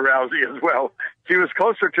Ronda Rousey as well. She was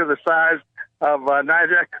closer to the size of Nia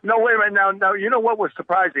Jax. No, wait a minute. Now, you know what was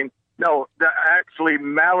surprising? No, actually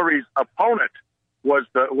Mallory's opponent was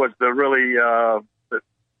the really.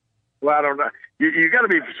 Well, I don't know. You got to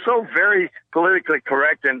be so very politically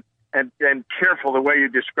correct and careful the way you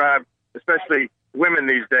describe, especially women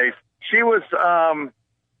these days. She was,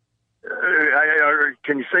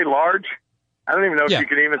 can you say large? I don't even know if you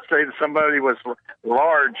can even say that somebody was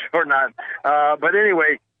large or not. But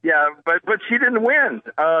anyway, yeah, but she didn't win.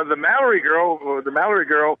 The Mallory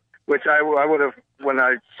girl, which I would have, when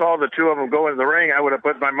I saw the two of them go into the ring, I would have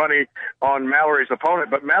put my money on Mallory's opponent.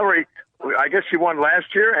 But Mallory, I guess she won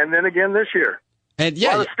last year and then again this year. And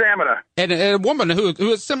yeah, a lot of stamina. And a woman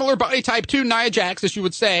who is similar body type to Nia Jax, as you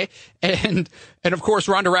would say. And of course,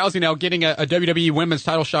 Ronda Rousey now getting a WWE women's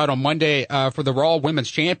title shot on Monday for the Raw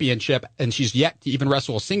Women's Championship, and she's yet to even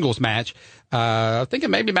wrestle a singles match.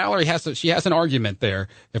 Thinking maybe Mallory has an argument there.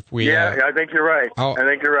 If we, I think you're right. I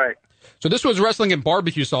think you're right. So this was wrestling in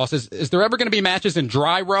barbecue sauce. Is there ever going to be matches in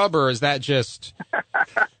dry rub, or is that just?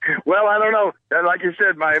 Well, I don't know. Like you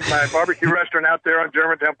said, my barbecue restaurant out there on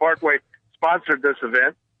Germantown Parkway sponsored this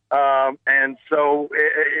event, and so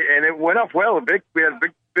it went off well. We had a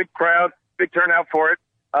big crowd, big turnout for it.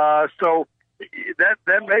 So that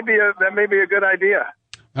may be a good idea.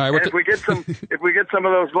 All right, and if we get some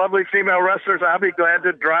of those lovely female wrestlers, I'll be glad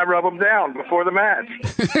to dry rub them down before the match.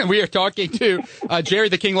 We are talking to Jerry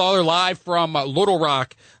the King Lawler live from Little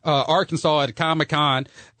Rock, Arkansas at Comic-Con.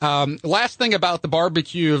 Last thing about the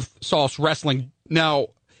barbecue sauce wrestling. Now,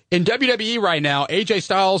 in WWE right now, AJ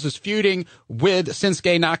Styles is feuding with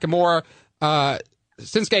Shinsuke Nakamura.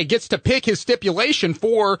 Shinsuke gets to pick his stipulation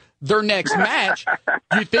for their next match.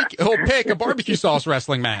 Do you think he'll pick a barbecue sauce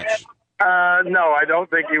wrestling match? No, I don't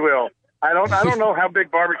think he will. I don't know how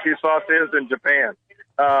big barbecue sauce is in Japan.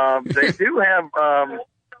 They do have,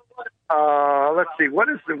 let's see, what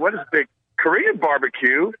is big? Korean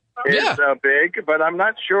barbecue is big, but I'm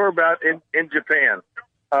not sure about in Japan.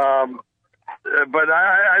 But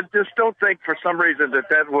I just don't think for some reason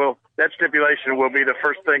that stipulation will be the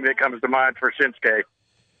first thing that comes to mind for Shinsuke.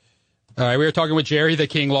 All right, we were talking with Jerry the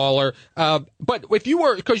King Lawler. But if you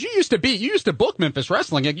were, because you used to book Memphis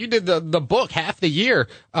Wrestling, you did the book half the year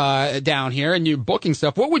down here, and you booking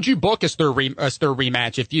stuff. What would you book as their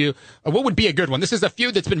rematch? What would be a good one? This is a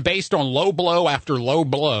feud that's been based on low blow after low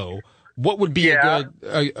blow. What would be a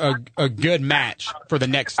good match for the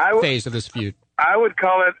next phase of this feud? I would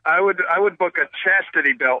call it. I would book a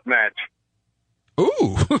chastity belt match.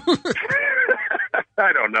 Ooh.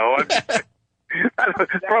 I don't know.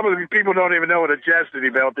 Probably people don't even know what a chastity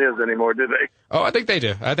belt is anymore, do they? Oh, I think they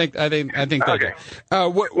do. I think they okay.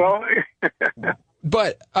 do.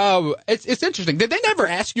 But it's interesting. Did they never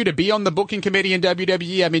ask you to be on the booking committee in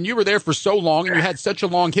WWE? I mean, you were there for so long, and you had such a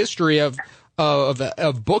long history of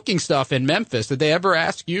booking stuff in Memphis. Did they ever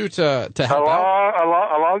ask you to help out?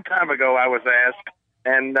 A long time ago, I was asked,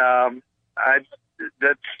 and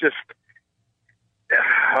that's just.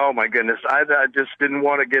 Oh my goodness! I just didn't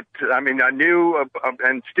want to get. I mean, I knew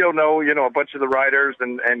and still know, a bunch of the writers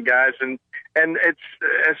and guys, and it's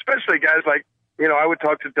especially guys like, I would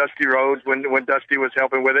talk to Dusty Rhodes when Dusty was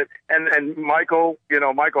helping with it, and Michael,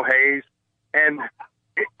 Michael Hayes, and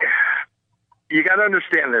you got to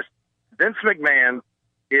understand this. Vince McMahon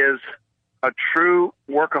is a true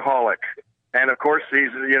workaholic, and of course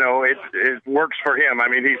he's, it works for him. I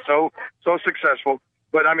mean, he's so successful,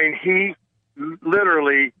 but I mean he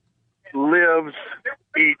literally lives,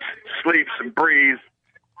 eats, sleeps, and breathes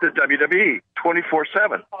the WWE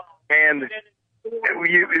 24/7. And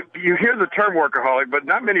you hear the term workaholic, but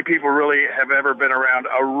not many people really have ever been around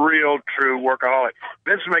a real, true workaholic.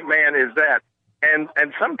 Vince McMahon is that. And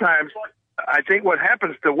sometimes I think what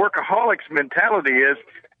happens to workaholics' mentality is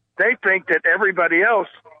they think that everybody else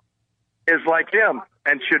is like them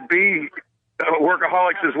and should be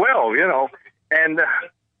workaholics as well, And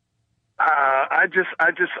I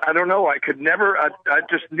don't know. I could never. I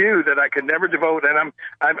just knew that I could never devote. And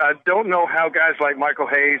I don't know how guys like Michael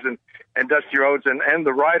Hayes and Dusty Rhodes and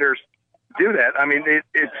the writers do that. I mean,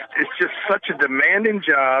 it's just such a demanding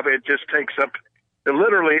job. It just takes up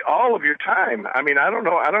literally all of your time. I mean, I don't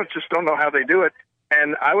know. I don't know how they do it.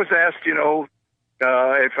 And I was asked,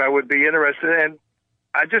 if I would be interested, and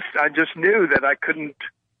I just knew that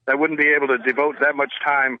I wouldn't be able to devote that much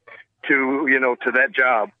time to that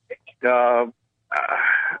job. I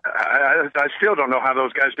still don't know how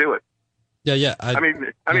those guys do it. Yeah. I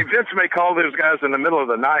mean, Vince may call those guys in the middle of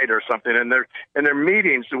the night or something, and their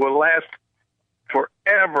meetings will last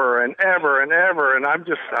forever and ever and ever. And I've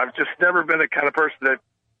just never been the kind of person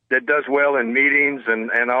that does well in meetings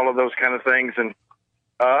and all of those kind of things. And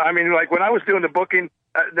I mean, like when I was doing the booking,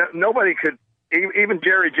 nobody could, even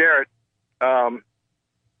Jerry Jarrett,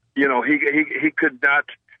 he could not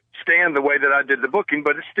stand the way that I did the booking,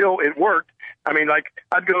 but it worked. I mean, like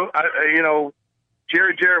I'd go,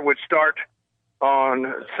 Jerry Jarrett would start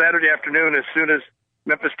on Saturday afternoon as soon as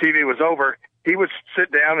Memphis TV was over. he would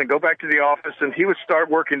sit down and go back to the office, and he would start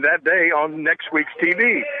working that day on next week's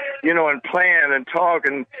TV, and plan and talk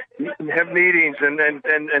and have meetings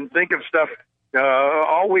and think of stuff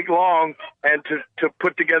all week long, and to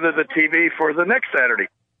put together the TV for the next Saturday.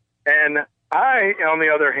 And I, on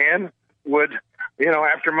the other hand, would,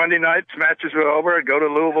 after Monday night's matches were over, I'd go to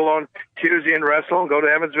Louisville on Tuesday and wrestle, and go to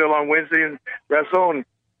Evansville on Wednesday and wrestle. And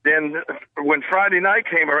then when Friday night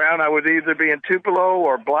came around, I would either be in Tupelo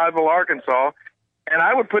or Blytheville, Arkansas, and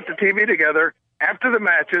I would put the TV together after the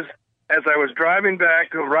matches as I was driving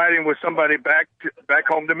back, riding with somebody back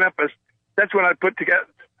home to Memphis. That's when I put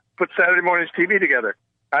Saturday morning's TV together.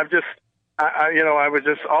 I was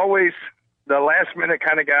just always the last minute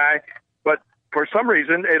kind of guy, but for some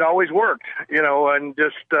reason it always worked, and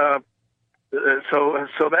just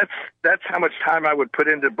so that's how much time I would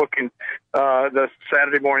put into booking the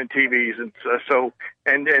Saturday morning TVs, and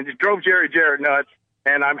it drove Jarrett nuts,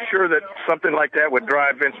 and I'm sure that something like that would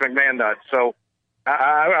drive Vince McMahon nuts. So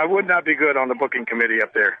I would not be good on the booking committee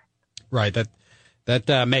up there. Right.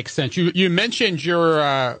 That makes sense. You mentioned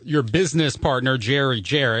your business partner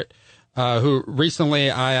Jarrett, who recently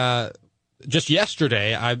just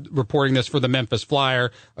yesterday I'm reporting this for the Memphis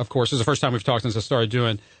Flyer. Of course, this is the first time we've talked since I started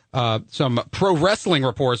doing some pro wrestling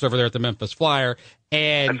reports over there at the Memphis Flyer.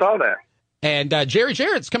 And I saw that. And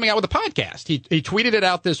Jarrett's coming out with a podcast. He tweeted it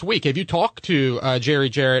out this week. Have you talked to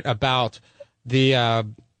Jarrett about the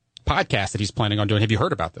podcast that he's planning on doing? Have you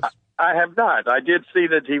heard about this? I have not. I did see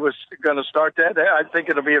that he was going to start that. I think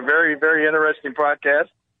it'll be a very, very interesting podcast,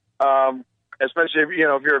 especially if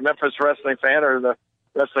you're a Memphis wrestling fan or the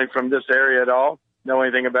wrestling from this area at all, know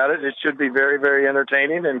anything about it. It should be very, very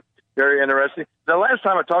entertaining and very interesting. The last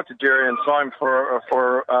time I talked to Jerry and saw him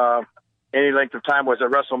for any length of time was at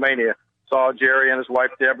WrestleMania. Saw Jerry and his wife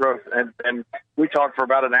Deborah, and we talked for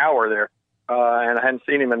about an hour there. And I hadn't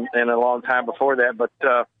seen him in a long time before that. But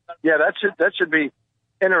yeah, that should be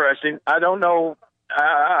interesting. I don't know.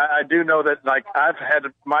 I do know that, like, I've had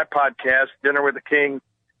my podcast, Dinner with the King,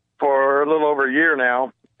 for a little over a year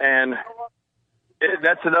now, and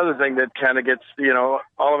that's another thing that kind of gets,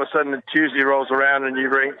 all of a sudden Tuesday rolls around and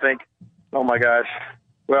you think, oh my gosh.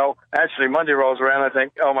 Well, actually Monday rolls around, I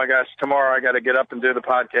think, oh my gosh, tomorrow I got to get up and do the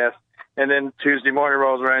podcast. And then Tuesday morning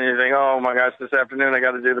rolls around and you think, oh my gosh, this afternoon I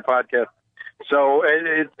got to do the podcast. So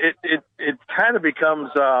it kind of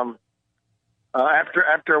becomes,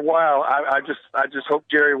 after a while, I just hope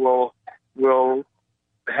Jerry will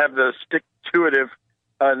have the stick-to-itive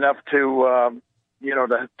enough to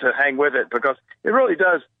to hang with it, because it really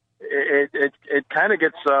does. It kind of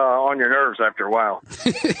gets on your nerves after a while.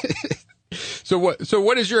 So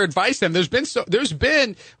what is your advice then? There's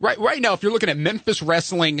been right now, if you're looking at Memphis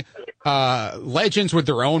wrestling legends with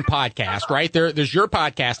their own podcast, right? There's your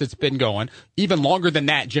podcast that's been going even longer than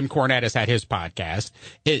that. Jim Cornette has had his podcast.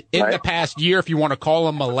 In the past year, if you want to call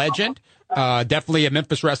him a legend, definitely a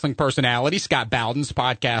Memphis wrestling personality. Scott Bowden's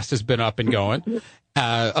podcast has been up and going.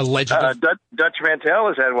 A legend. Dutch Mantel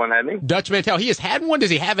has had one, hasn't he? Dutch Mantel, he has had one. Does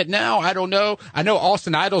he have it now? I don't know. I know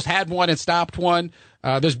Austin Idol's had one and stopped one.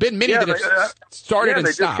 There's been many that have started and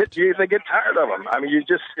stopped. They get tired of them. I mean,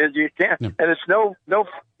 you can't. And it's no,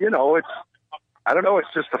 it's, I don't know. It's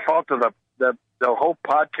just the fault of the whole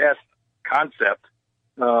podcast concept.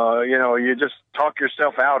 You just talk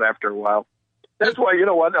yourself out after a while. That's why, a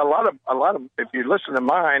lot of, if you listen to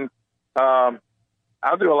mine, I'll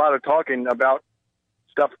do a lot of talking about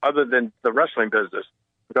stuff other than the wrestling business,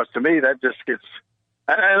 because to me that just gets,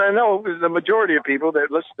 and I know the majority of people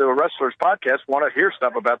that listen to a wrestler's podcast want to hear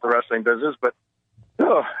stuff about the wrestling business, but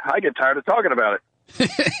I get tired of talking about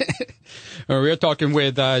it. We're talking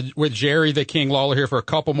with Jerry the King Lawler here for a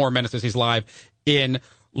couple more minutes as he's live in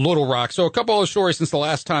Little Rock. So a couple of stories since the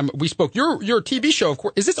last time we spoke. Your TV show, of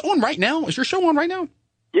course, is this on right now? Is your show on right now?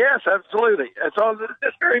 Yes, absolutely. It's on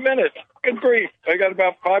this very minute. Good grief. I got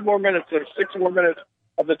about 5 more minutes or 6 more minutes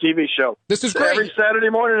of the TV show. This is great. Every Saturday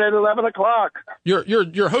morning at 11 o'clock.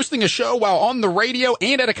 You're hosting a show while on the radio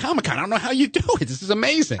and at a Comic-Con. I don't know how you do it. This is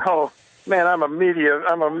amazing. Oh, man, I'm a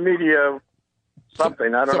media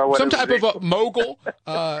something. I don't know what some type of a mogul.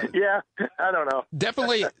 Yeah, I don't know.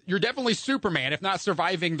 You're definitely Superman, if not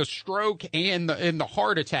surviving the stroke and the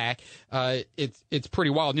heart attack. It's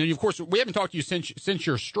pretty wild. And of course, we haven't talked to you since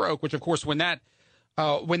your stroke, which of course when that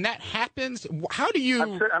happens, how do you?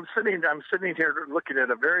 I'm sitting here looking at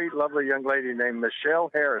a very lovely young lady named Michelle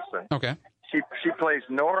Harrison. Okay. She plays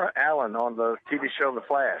Nora Allen on the TV show The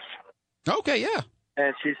Flash. Okay, yeah.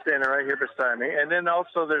 And she's standing right here beside me. And then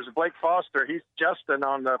also there's Blake Foster. He's Justin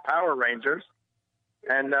on the Power Rangers.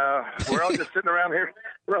 And we're all just sitting around here.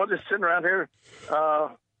 We're all just sitting around here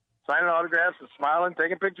signing autographs and smiling,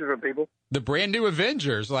 taking pictures with people. The brand new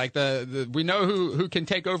Avengers, like we know who can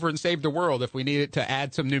take over and save the world if we needed to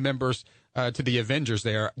add some new members to the Avengers.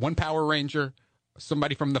 There, one Power Ranger,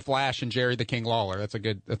 somebody from the Flash, and Jerry the King Lawler. That's a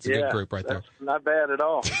good good group right there. Not bad at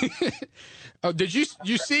all. Did you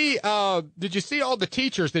see all the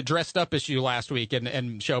teachers that dressed up as you last week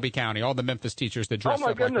in Shelby County? All the Memphis teachers that dressed up.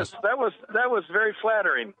 Oh my goodness, that was very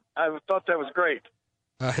flattering. I thought that was great.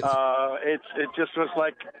 It just was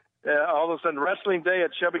like. All of a sudden, wrestling day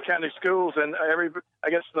at Shelby County Schools, and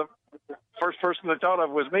I guess the first person they thought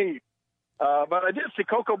of was me. But I did see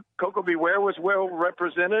Coco Beware was well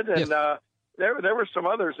represented, and yes. There were some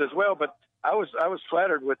others as well. But I was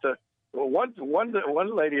flattered with the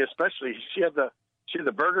one lady especially. She had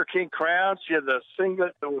the Burger King crown. She had the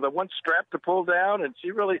singlet, the one strap to pull down, and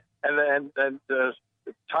she really and the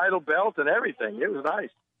title belt and everything. It was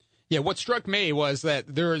nice. Yeah, what struck me was that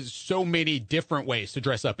there's so many different ways to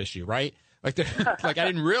dress up as you, right? Like, I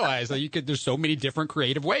didn't realize that there's so many different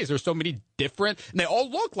creative ways. There's so many different, and they all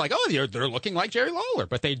look like, they're looking like Jerry Lawler,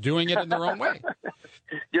 but they're doing it in their own way.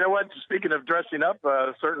 You know what? Speaking of dressing up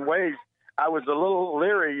certain ways, I was a little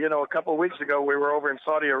leery. A couple of weeks ago, we were over in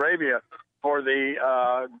Saudi Arabia for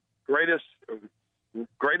the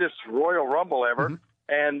greatest Royal Rumble ever. Mm-hmm.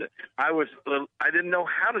 And I didn't know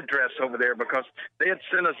how to dress over there because they had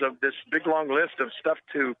sent us this big long list of stuff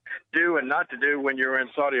to do and not to do when you're in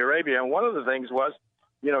Saudi Arabia. And one of the things was,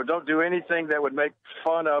 don't do anything that would make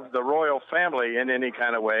fun of the royal family in any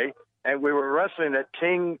kind of way. And we were wrestling at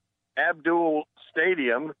King Abdul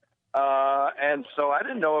Stadium. And so I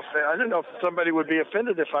didn't know if somebody would be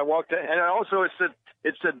offended if I walked in. And also it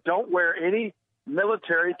said don't wear any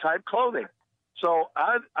military type clothing. So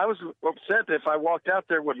I was upset that if I walked out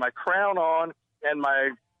there with my crown on and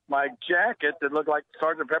my jacket that looked like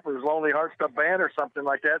Sergeant Pepper's Lonely Hearts Club Band or something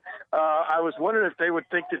like that, I was wondering if they would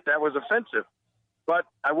think that was offensive. But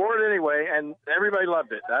I wore it anyway, and everybody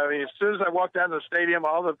loved it. I mean, as soon as I walked out of the stadium,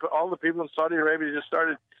 all the people in Saudi Arabia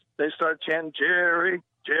started chanting, Jerry,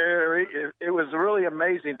 Jerry. It was really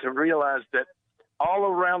amazing to realize that all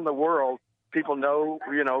around the world, people know,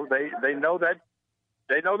 they know that.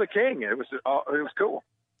 They know the king. It was cool.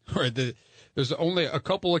 All right, there's only a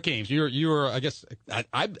couple of games. You were, I guess,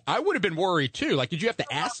 I would have been worried too. Like, did you have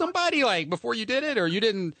to ask somebody before you did it, or you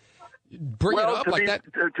didn't bring it up like that?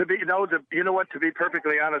 To be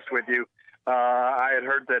perfectly honest with you, I had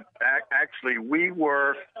heard that actually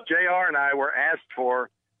JR and I were asked for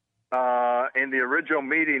in the original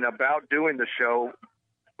meeting about doing the show.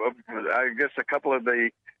 I guess a couple of the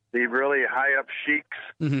really high-up sheiks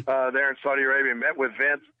there in Saudi Arabia met with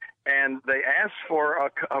Vince, and they asked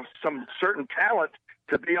for some certain talent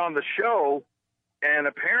to be on the show. And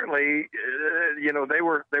apparently, they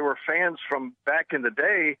were fans from back in the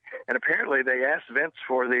day, and apparently they asked Vince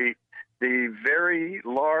for the very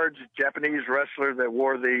large Japanese wrestler that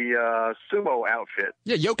wore the sumo outfit.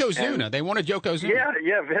 Yeah, Yokozuna. They wanted Yokozuna.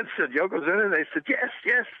 Yeah. Vince said Yokozuna. They said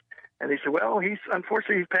yes. And he said, well,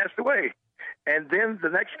 unfortunately he's passed away. And then the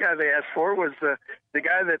next guy they asked for was the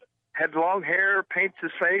guy that had long hair, paints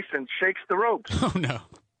his face, and shakes the ropes. Oh, no.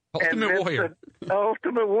 Ultimate Warrior.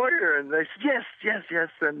 Ultimate Warrior. And they said, yes.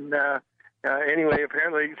 And anyway,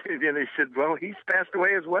 apparently, they said, well, he's passed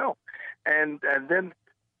away as well. And then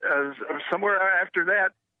somewhere after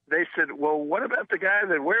that, they said, well, what about the guy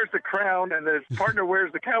that wears the crown and his partner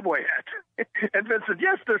wears the cowboy hat? And Vince said,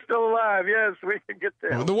 yes, they're still alive. Yes, we can get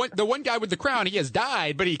them. Well, the one guy with the crown, he has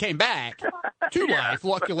died, but he came back to life,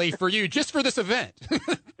 luckily for you, just for this event.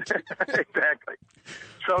 Exactly.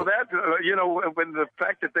 So that, when the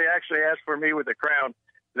fact that they actually asked for me with the crown,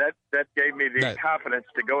 that gave me the confidence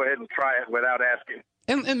to go ahead and try it without asking.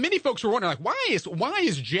 And many folks were wondering, why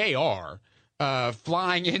is JR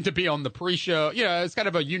flying in to be on the pre-show? It's kind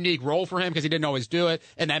of a unique role for him because he didn't always do it,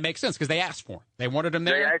 and that makes sense because they asked for him. They wanted him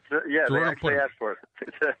there. They actually asked for it.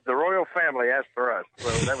 The royal family asked for us, so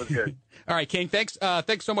that was good. All right, King, thanks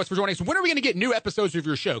so much for joining us. When are we going to get new episodes of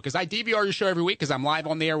your show? Because I DVR your show every week because I'm live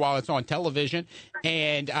on the air while it's on television,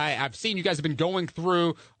 and I've seen you guys have been going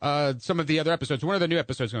through some of the other episodes. When are the new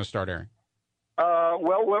episodes going to start airing?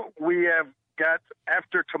 Well, we have got,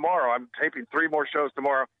 after tomorrow, I'm taping 3 more shows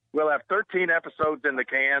tomorrow. We'll have 13 episodes in the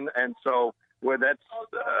can, and so that's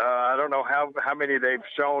I don't know how many they've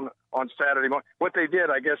shown on Saturday morning. What they did,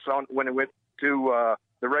 I guess, when it went to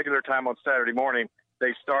the regular time on Saturday morning,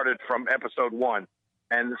 they started from episode 1,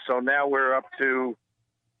 and so now we're up to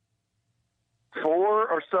 4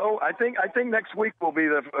 or so. I think next week will be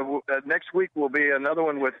another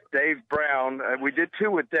one with Dave Brown. We did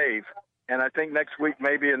 2 with Dave. And I think next week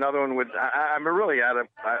maybe another one with. I'm really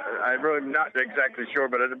I'm really not exactly sure,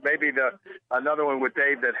 but maybe another one with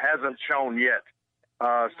Dave that hasn't shown yet.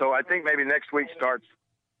 So I think maybe next week starts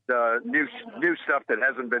the new stuff that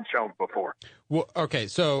hasn't been shown before. Well, okay.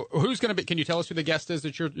 So who's going to be? Can you tell us who the guest is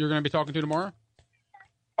that you're going to be talking to tomorrow?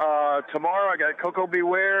 Tomorrow I got Coco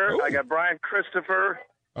Beware. Ooh. I got Brian Christopher,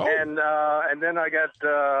 Oh. and then I got.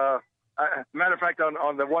 Matter of fact,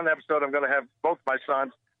 on the one episode, I'm going to have both my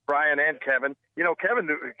sons, Brian and Kevin. You know,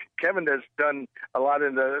 Kevin has done a lot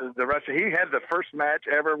in the wrestling. He had the first match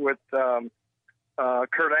ever with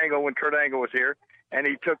Kurt Angle when Kurt Angle was here, and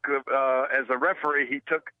he took as a referee. He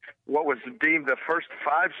took what was deemed the first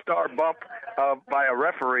 5-star bump by a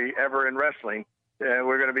referee ever in wrestling.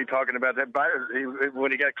 We're going to be talking about that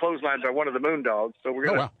when he got clotheslined by one of the Moondogs. So we're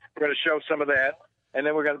going to show some of that, and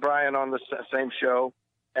then we're going to Brian on the same show,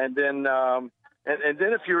 and then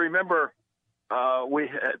if you remember,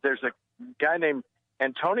 there's a guy named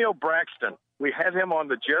Antonio Braxton. We had him on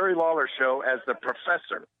the Jerry Lawler show as the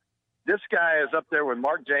professor. This guy is up there with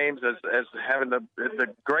Mark James as having the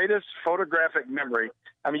greatest photographic memory.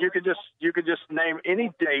 I mean, you could just name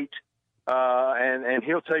any date. And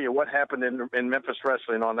he'll tell you what happened in Memphis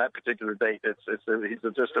wrestling on that particular date. He's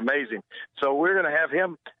just amazing. So we're going to have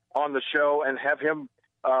him on the show and have him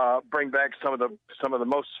bring back some of the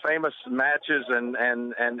most famous matches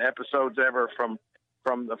and episodes ever from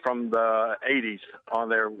the 80s on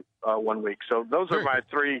there 1 week. So those are my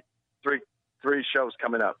three shows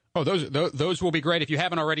coming up. Oh, those will be great. If you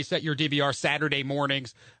haven't already set your DVR Saturday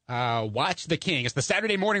mornings, watch The King. It's the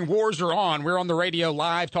Saturday Morning Wars are on. We're on the radio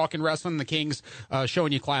live talking wrestling. The King's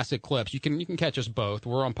showing you classic clips. You can catch us both.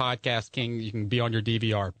 We're on Podcast King. You can be on your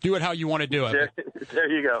DVR. Do it how you want to do it. There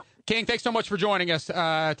you go. King, thanks so much for joining us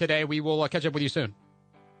today. We will catch up with you soon.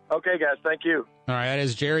 Okay, guys. Thank you. All right, that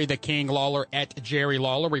is Jerry the King Lawler at Jerry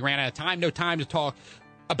Lawler. We ran out of time. No time to talk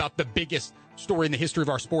about the biggest story in the history of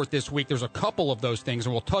our sport this week. There's a couple of those things,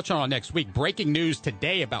 and we'll touch on it next week. Breaking news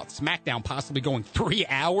today about SmackDown possibly going 3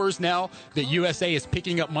 hours now. The USA is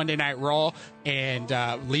picking up Monday Night Raw and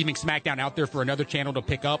leaving SmackDown out there for another channel to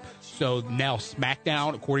pick up. So now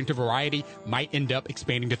SmackDown, according to Variety, might end up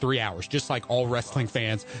expanding to 3 hours, just like all wrestling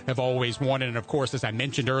fans have always wanted. And, of course, as I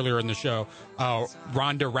mentioned earlier in the show,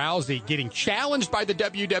 Ronda Rousey getting challenged by the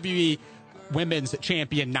WWE Women's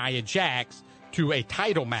Champion Nia Jax to a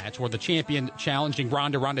title match where the champion challenging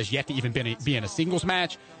Ronda. Ronda's yet to even be in a singles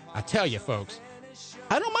match. I tell you, folks,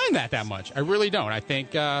 I don't mind that much. I really don't. I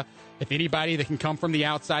think if anybody that can come from the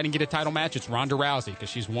outside and get a title match, it's Ronda Rousey, because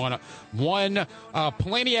she's won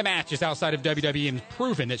plenty of matches outside of WWE and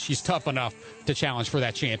proven that she's tough enough to challenge for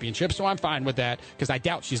that championship. So I'm fine with that, because I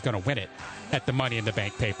doubt she's going to win it at the Money in the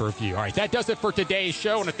Bank pay-per-view. All right, that does it for today's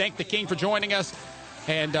show. I want to thank the King for joining us,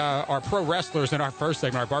 and our pro wrestlers in our first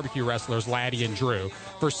segment, our barbecue wrestlers, Latty and Drew.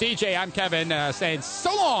 For CJ, I'm Kevin, saying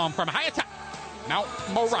so long from high atop Mount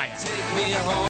Moriah.